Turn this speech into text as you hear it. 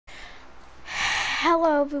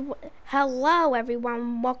Hello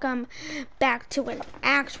everyone, welcome back to an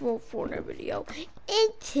actual Fortnite video.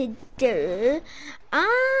 And today,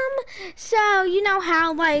 so you know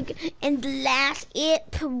how like in the last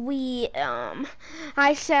we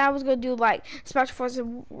I said I was gonna do like Special Forces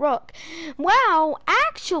Rook. Well,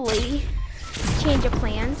 actually, change of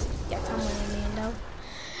plans. Yes, I'm winning, Mando.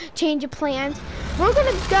 Change of plans. We're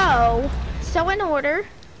gonna go. So in order,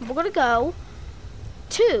 we're gonna go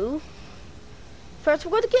to. First,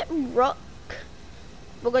 we're going to get Rook.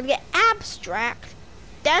 We're going to get Abstract.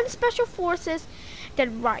 Then Special Forces.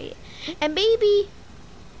 Then Riot. And maybe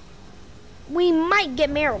we might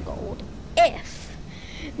get Marigold. If.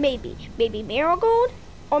 Maybe Marigold.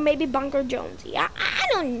 Or maybe Bunker Jonesy. I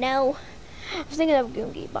don't know. I was thinking of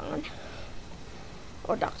Goongy Bond.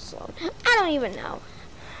 Or Dr. Sloan. I don't even know.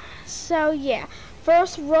 So, yeah.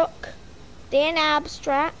 First Rook. Then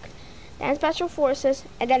Abstract. Then Special Forces.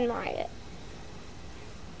 And then Riot.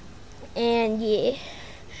 And yeah,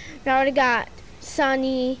 we already got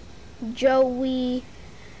Sunny, Joey,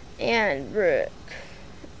 and Rook,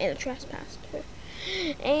 and a Trespasser.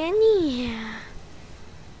 And yeah,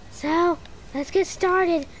 so let's get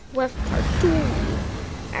started with part 2.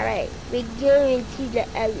 Alright, we're going to the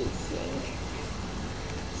everything.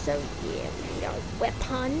 So yeah, we need our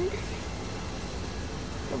weapon.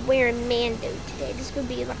 We're wearing Mando today. This is going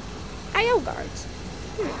to be like IO guards.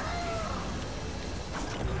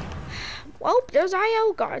 Well, there's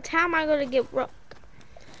IO guards. How am I going to get Rook?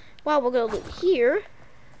 Well, we're going to loot here.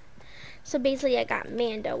 So basically, I got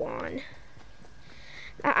Mando on.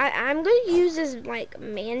 I'm going to use this, like,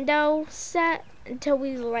 Mando set until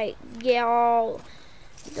we, like, get all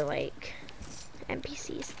the, like,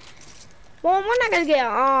 NPCs. Well, we're not going to get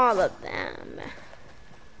all of them.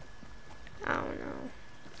 I don't know.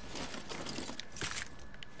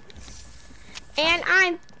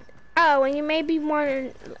 And oh, and you may be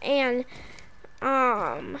wondering, and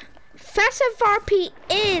Festive RP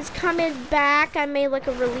is coming back. I made like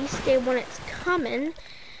a release date when it's coming.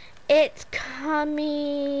 It's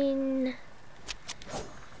coming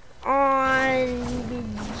on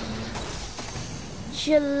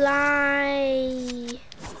July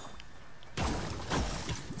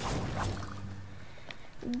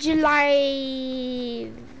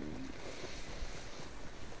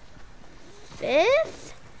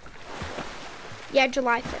 5th? Yeah,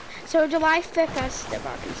 July 5th. So July 5th, Festive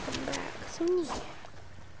RP's coming back.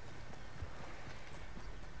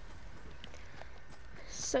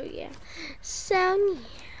 So yeah. So yeah.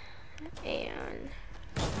 And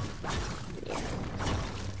yeah.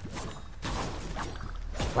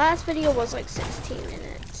 Last video was like 16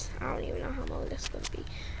 minutes. I don't even know how long this is gonna be.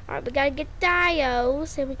 Alright, we gotta get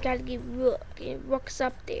Dios and we gotta get Rook. And Rook's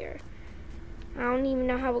up there. I don't even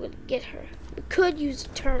know how we're gonna get her. We could use a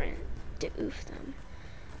turret to oof them.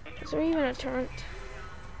 Is there even a turret?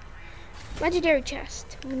 Legendary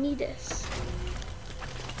chest. We need this.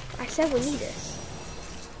 I said we need this.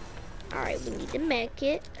 Alright, we need to make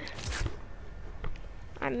it.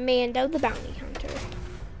 I'm Mando the Bounty Hunter.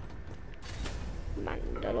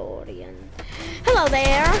 Mandalorian. Hello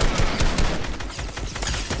there!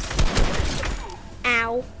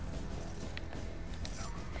 Ow.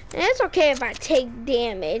 And it's okay if I take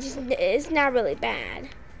damage. It's not really bad.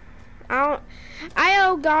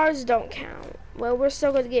 IO guards don't count. Well, we're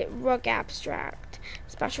still going to get Rook Abstract.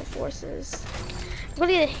 Special Forces. We're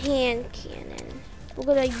going to get a hand cannon. We're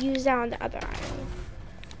going to use that on the other IO.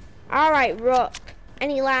 Alright, Rook.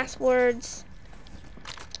 Any last words?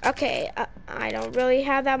 Okay, I don't really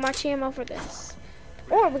have that much ammo for this.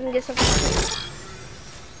 Or we can get something.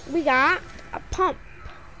 We got a pump.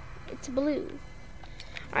 It's blue.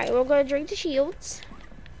 Alright, we're going to drink the shields.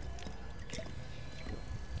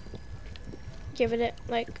 Give it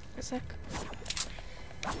like a sec.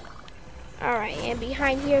 Alright, and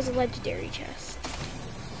behind here is a legendary chest.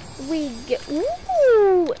 We get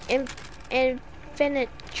ooh,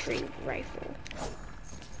 infantry rifle.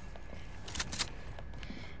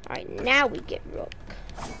 Alright, now we get Rook.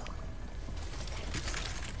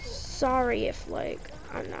 Sorry if like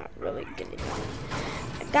I'm not really getting it.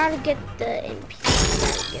 I gotta get the NPC.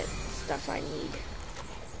 Gotta get stuff I need.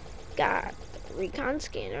 Got recon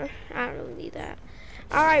scanner. I don't really need that.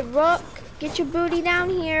 Alright, Rook, get your booty down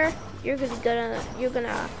here. You're gonna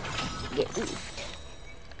get oofed.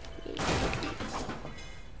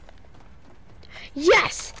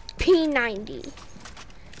 Yes! P90.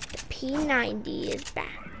 The P90 is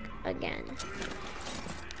back again.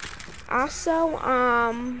 Also,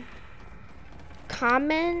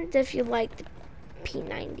 comment if you like the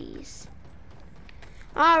P90s.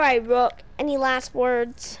 Alright, Rook, any last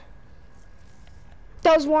words?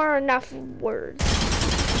 Those weren't enough words.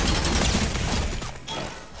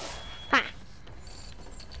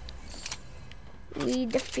 We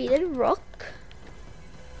defeated Rook.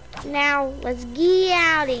 Now, let's get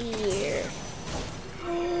out of here.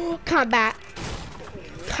 Combat.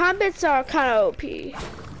 Combats are kind of OP.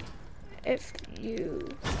 If you...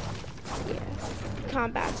 Yeah.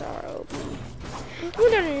 Combats are OP. Well,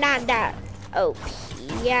 they're not that OP.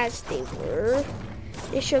 Yes, they were.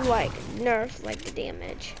 They should, like, nerf, like, the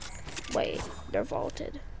damage. Wait, they're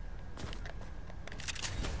vaulted.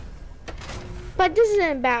 But this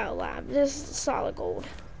isn't Battle Lab. This is solid gold.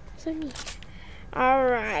 So neat.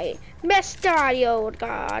 Alright. Mr. Audio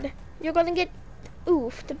God. You're gonna get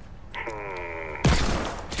oofed.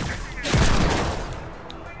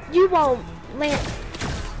 You won't land.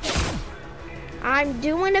 I'm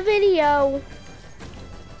doing a video.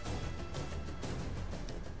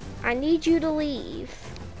 I need you to leave.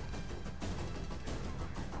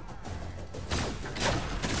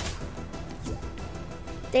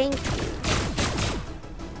 Thank you.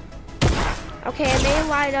 Okay, I made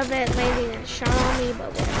light of it landing a shot on me,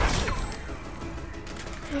 but whatever.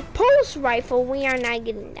 Pulse rifle, we are not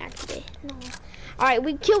getting that today. No. Alright,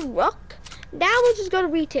 we killed Rook. Now we'll just go to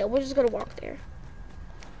retail. We're just gonna walk there.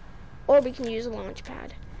 Or we can use a launch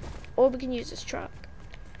pad. Or we can use this truck.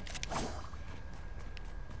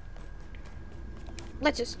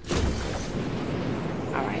 Let's just...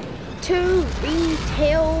 Alright. To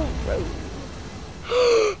Retail Road.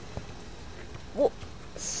 Well,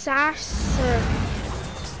 Sasser.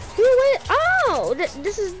 Who is... Oh!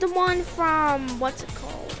 This is the one from... What's it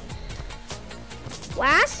called?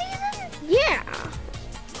 Last season? Yeah.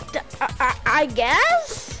 I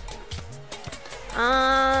guess?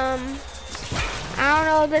 I don't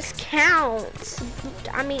know if this counts.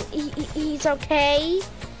 I mean, he's okay.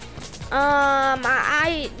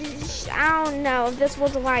 I don't know. If this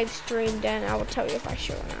was a live stream, then I will tell you if I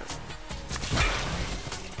should or not.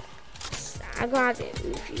 I'm gonna have to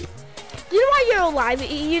oof you. You know why you're alive?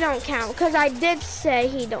 You don't count, because I did say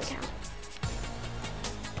he don't count.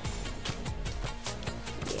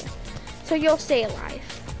 Yeah. So you'll stay alive.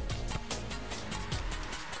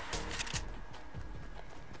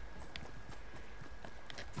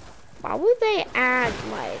 Why would they add,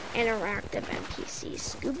 like, interactive NPCs?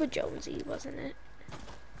 Scuba Jonesy, wasn't it?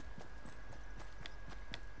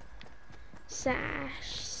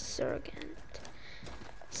 Sergeant.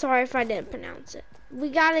 Sorry if I didn't pronounce it. We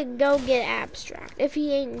gotta go get Abstract. If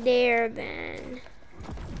he ain't there, then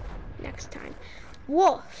next time.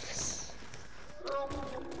 Wolves.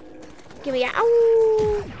 Give me a...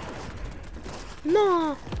 Ow!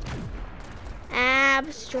 No!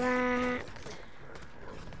 Abstract.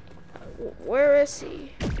 Where is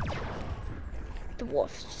he? The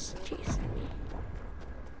wolf's just chasing me.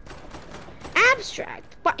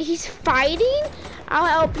 Abstract, but he's fighting? I'll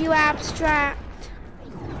help you, Abstract.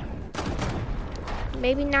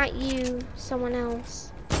 Maybe not you, someone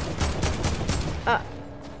else.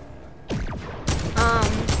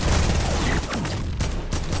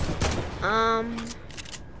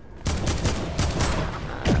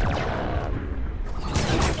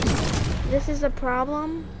 This is a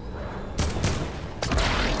problem.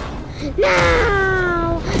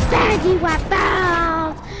 No! Baggy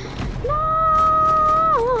weapons!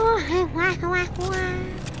 No!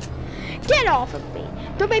 Get off of me!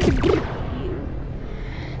 Don't make me beat you.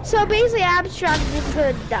 So basically, Abstract is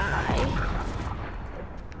gonna die.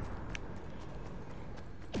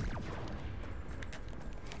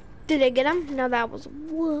 Did I get him? No, that was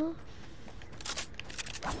wolf.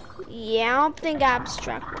 Yeah, I don't think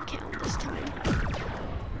Abstract will count this time.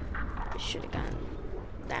 I should have gotten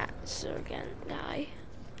that Sergeant guy.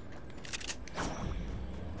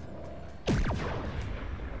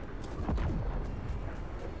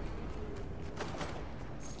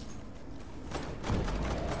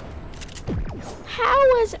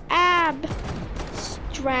 How is Abstract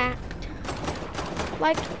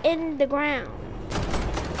like in the ground?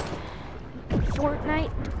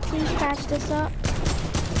 Fortnite, please patch this up.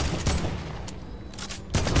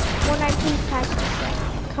 Fortnite, please patch this up.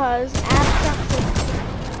 Cause Abstract is...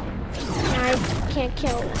 I can't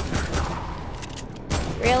kill him.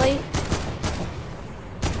 Really?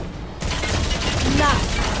 No.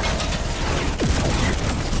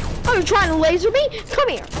 Oh, you're trying to laser me? Come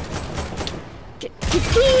here. Get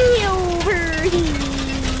over here.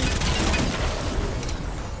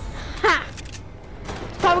 Ha!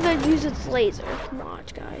 It's probably gonna use its laser.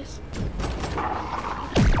 Watch, guys.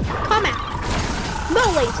 Come out. No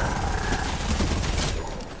laser.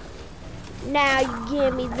 Now you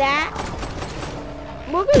give me that.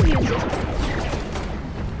 We're gonna use this.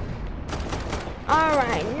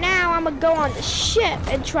 Alright, now I'm gonna go on the ship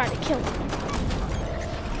and try to kill him.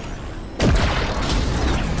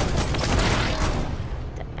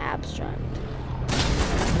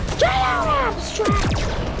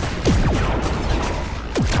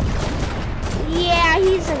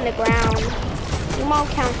 he's in the ground. He won't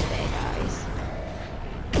count today, guys.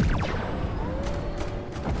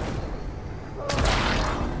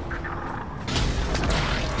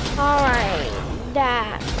 Alright,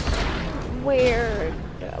 that weird,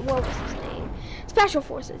 what was his name? Special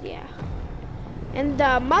Forces, yeah. And the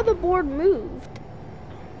motherboard moved.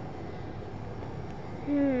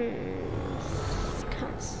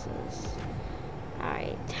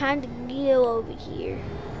 Alright, time to go over here.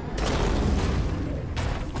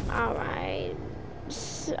 Alright.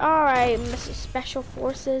 Alright, Mr. Special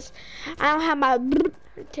Forces. I don't have my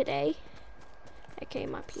today. Okay,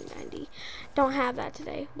 my P90. Don't have that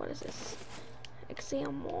today. What is this?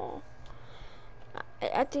 Exam wall.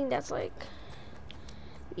 I think that's like...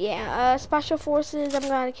 Yeah, Special Forces, I'm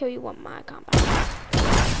gonna kill you with my combat.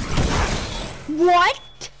 What?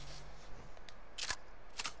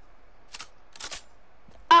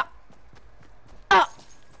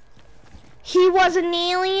 He was an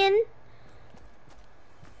alien?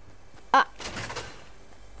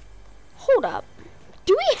 Hold up.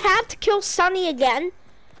 Do we have to kill Sunny again?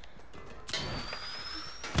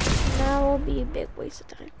 That will be a big waste of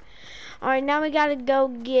time. Alright, now we gotta go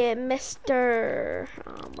get Mr.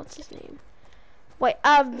 What's his name? Wait,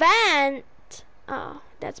 Vent. Oh,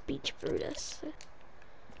 that's Beach Brutus.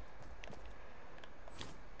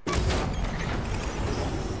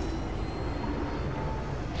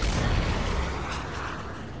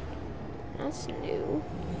 That's new.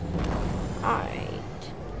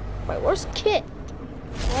 Alright. Wait, where's Kit?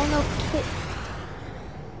 Oh, no Kit.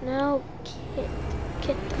 No Kit.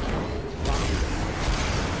 Kit the cat.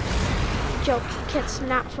 Joke, Kit's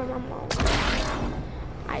not from my mom.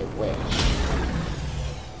 I wish.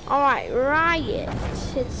 Alright, Riot.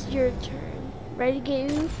 It's your turn. Ready to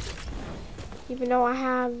go? Even though I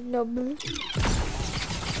have no blue.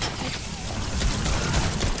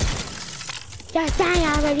 Just die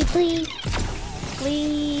already, please.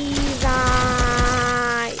 Please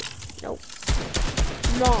die. Nope.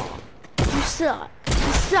 Wrong. You suck.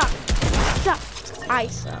 You suck. You suck. I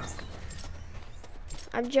suck.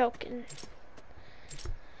 I'm joking.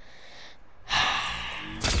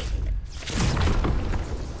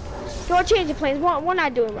 Don't change the plans. We're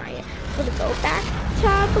not doing Riot. We're gonna go back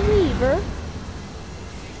to Believer.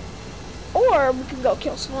 Or we can go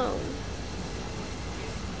kill Sloan.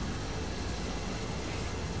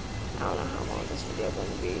 I don't know how long this video is going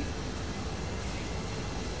to be.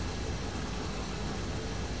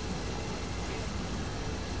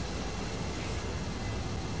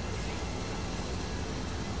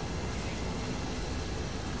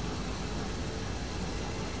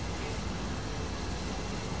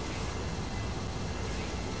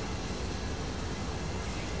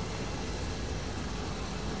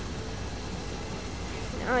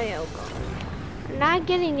 IO guard. I'm not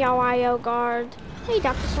getting y'all IO guard. Hey,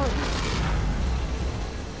 Dr. Sloan.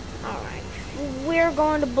 Alright. We're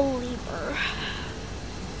going to Believer.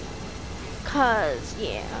 Cause,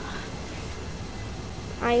 yeah.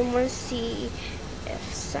 I want to see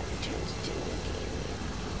if Sunny turns into an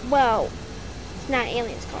alien. Well, it's not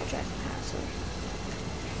alien, it's called Trespasser.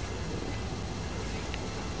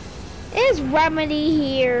 Is Remedy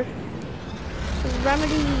here?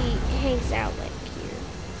 Remedy hangs out like here.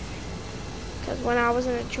 Because when I was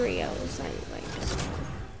in a trio, it was like this.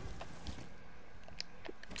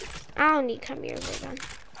 I don't need come here then.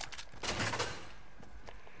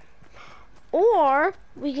 Or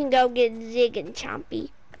we can go get Zig and Chompy.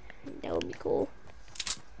 That would be cool.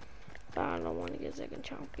 But I don't want to get Zig and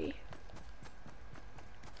Chompy.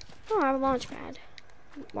 Oh, I have a launch pad.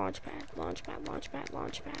 Launch pad, launch pad, launch pad,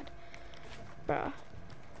 launch pad. Bruh.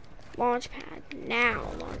 Launch pad. Now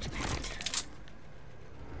launch pad.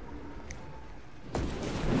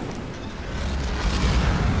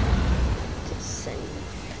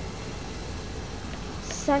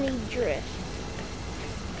 Sunny Drift.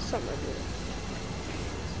 Summer Drift.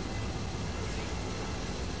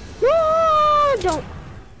 No! Don't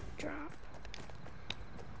drop.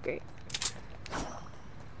 Great.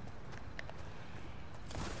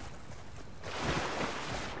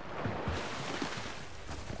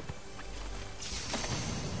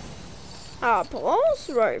 Pulse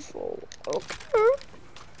rifle. Okay.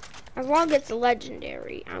 As long as it's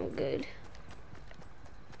legendary, I'm good.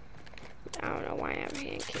 I don't know why I have a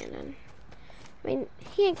hand cannon. I mean,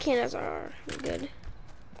 hand cannons are good.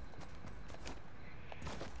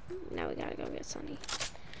 Now we gotta go get Sunny.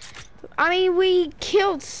 I mean, we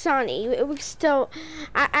killed Sunny. We still,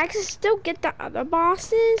 I can still get the other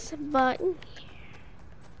bosses, but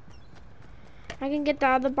I can get the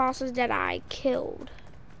other bosses that I killed.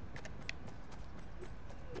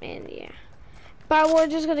 And yeah, But we're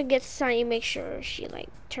just gonna get Sunny, make sure she like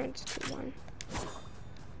turns into one.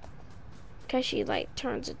 Cause she like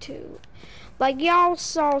turns into, like y'all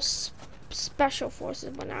saw special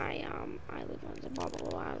forces when I lived on the blah blah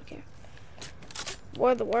blah. I don't care.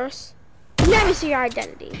 We're the worst. Never see your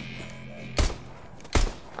identity.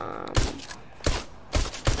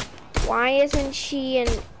 Why isn't she an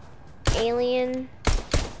alien?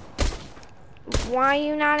 Why are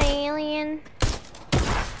you not an alien?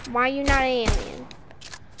 Why are you not an alien?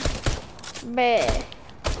 But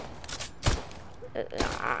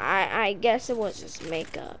I guess it was just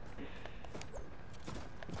makeup.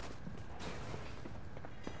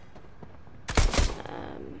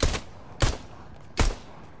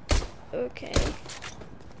 Okay.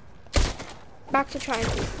 Back to try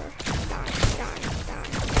and beat her. Die, die, die, die,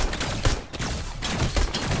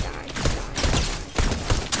 die,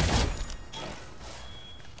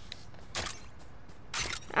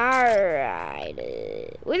 die. Alright.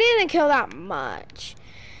 We didn't kill that much.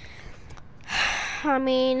 I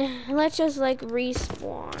mean, let's just like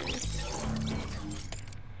respawn.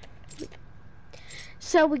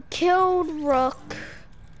 So we killed Rook.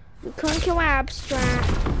 We couldn't kill Abstract.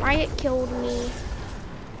 Riot killed me.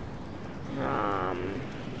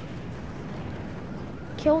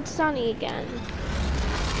 Killed Sunny again.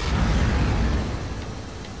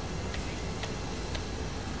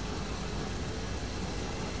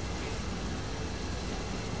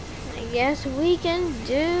 I guess we can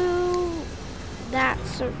do that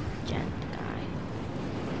Sergeant guy.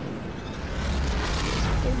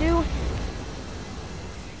 We can do.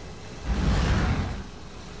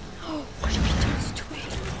 Oh, what if he turns to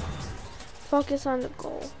it? Focus on the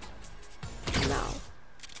goal. No.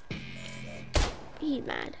 Be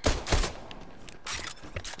mad.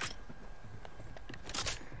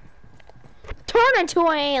 Turn into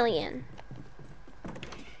an alien.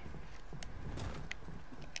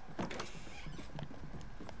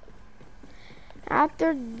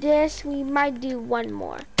 After this, we might do one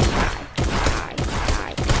more. Die, die,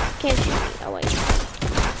 die. Can't shoot me. Oh wait.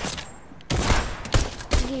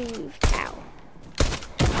 You, ow.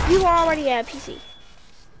 You already have PC.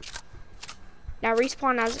 Now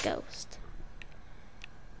respawn as a ghost.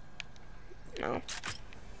 No.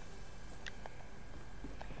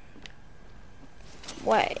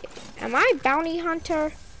 Wait, am I bounty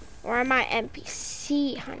hunter or am I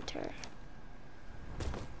NPC hunter?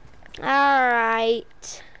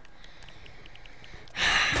 Alright.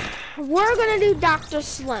 We're gonna do Dr.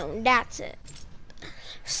 Sloan, that's it.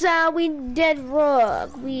 So we did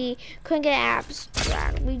Rook, we couldn't get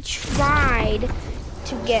Abstract, we tried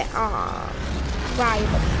to get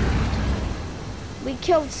Rival. We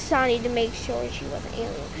killed Sunny to make sure she was an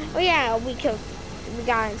alien. Oh yeah, we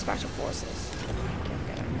got in Special Forces.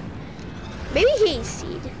 Maybe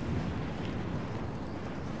Hayseed.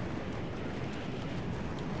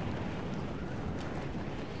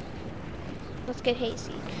 Let's get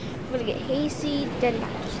Hayseed. We're gonna get Hayseed, then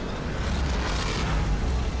Dr.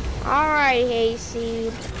 Alright,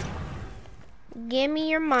 Hayseed. Give me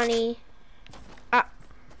your money.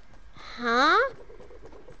 Huh?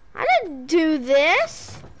 I didn't do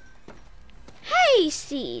this.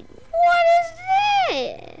 Hayseed, what is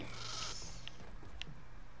this?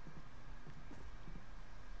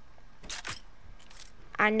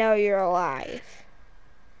 I know you're alive.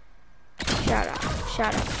 Shut up,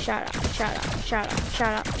 shut up, shut up, shut up, shut up,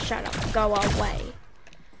 shut up, shut up. Go away.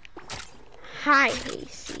 Hi,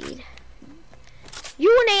 Hayseed.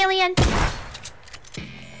 You an alien?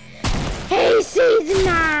 Hayseed's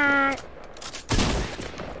not.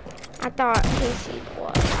 I thought Hayseed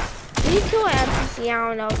was. Did you kill an NPC? I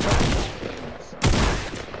don't know if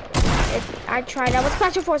I tried that with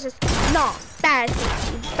Special Forces. No, bad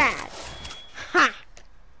Hayseed, bad. Ha!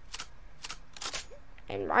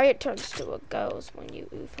 And Riot turns to a ghost when you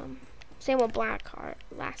oof him. Same with Blackheart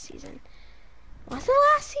last season. Was it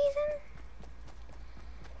last season?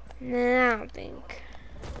 No, I don't think.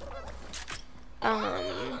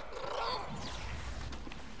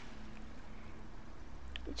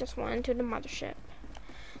 Just went into the mothership.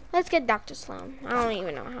 Let's get Dr. Sloan. I don't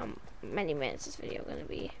even know how many minutes this video is gonna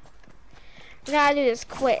be. We gotta do this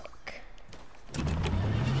quick.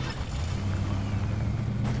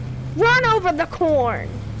 Run over the corn!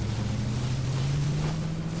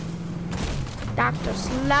 Dr.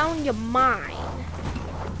 Sloan, you're mine.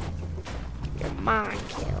 You're mine,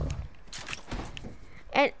 kill.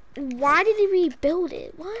 And why did he rebuild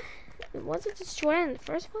it? What? Was it destroyed in the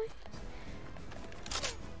first place?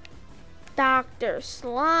 Dr.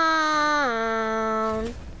 Sloan.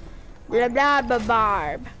 Blah, blah, blah,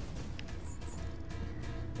 barb.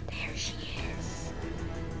 There she is.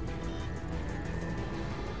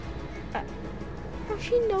 Oh,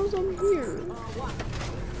 she knows I'm here.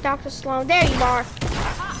 Dr. Sloan, there you are.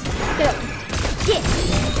 Get up. Get.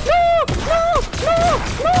 No, no, no,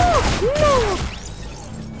 no, no.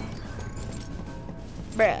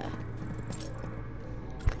 Bruh.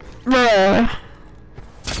 Bruh.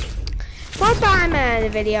 Well, I'm out of the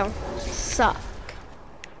video. Suck.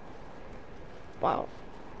 Well,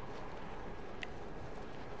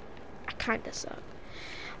 I kinda suck.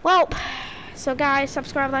 Well, so guys,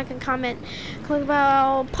 subscribe, like, and comment. Click the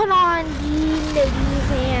bell, put on the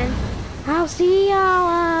notifications, and I'll see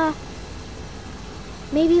y'all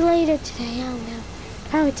maybe later today. I don't know.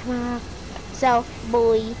 Probably tomorrow. So,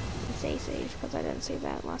 bully. Stay safe, because I didn't say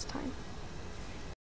that last time.